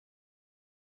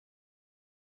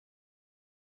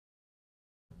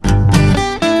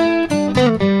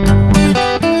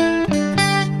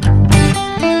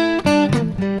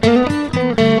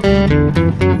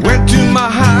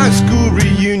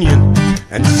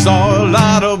Saw a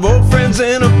lot of old friends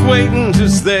and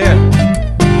acquaintances there.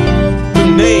 The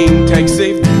name tag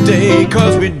saved the day,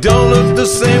 'cause we don't look the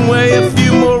same way. A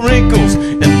few more wrinkles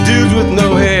and dudes with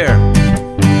no hair.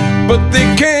 But they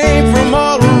came from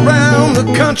all around the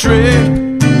country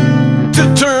to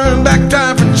turn back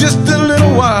time for just a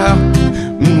little while.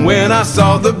 When I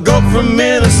saw the goat from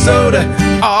Minnesota,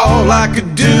 all I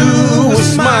could do was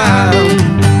smile.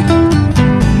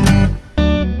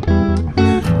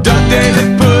 Doug David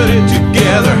put it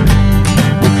together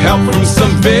with help from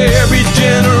some very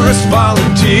generous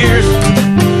volunteers.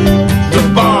 The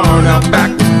barn out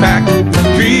back was packed,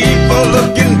 people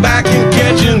looking back and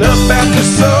catching up after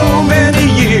so many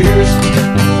years.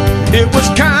 It was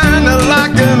kinda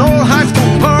like an old high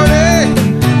school party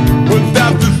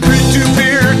without the 3-2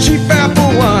 beer, cheap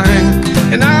apple wine.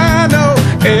 And I know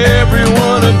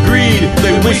everyone agreed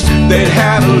they wished they'd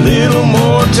had a little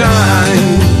more time.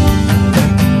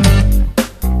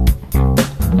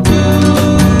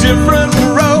 Different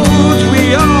roads we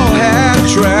all had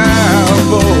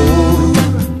traveled,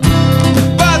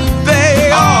 but they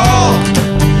all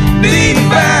lead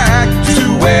back to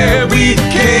where we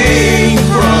came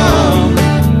from.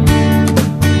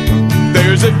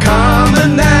 There's a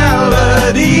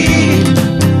commonality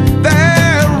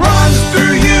that runs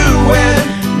through you and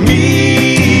me.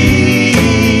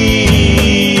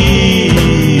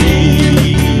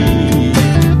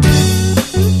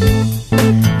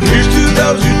 Here's to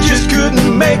those who just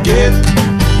couldn't make it,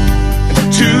 and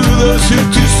to those who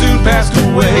too soon passed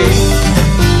away.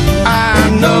 I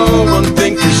know one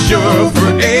thing for sure, for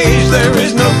age there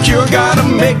is no cure. Gotta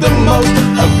make the most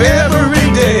of every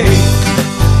day.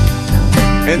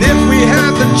 And if we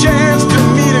have the chance to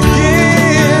meet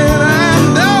again, I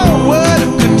know what a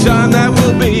good time that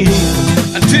will be.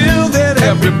 Until then,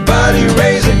 everybody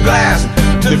raise a glass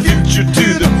to the future, to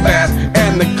the past,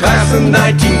 and the class of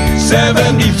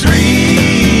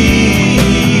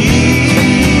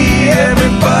 1973.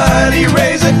 Everybody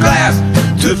raise a glass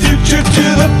to the future, to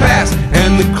the past,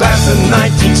 and the class of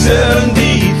 1973.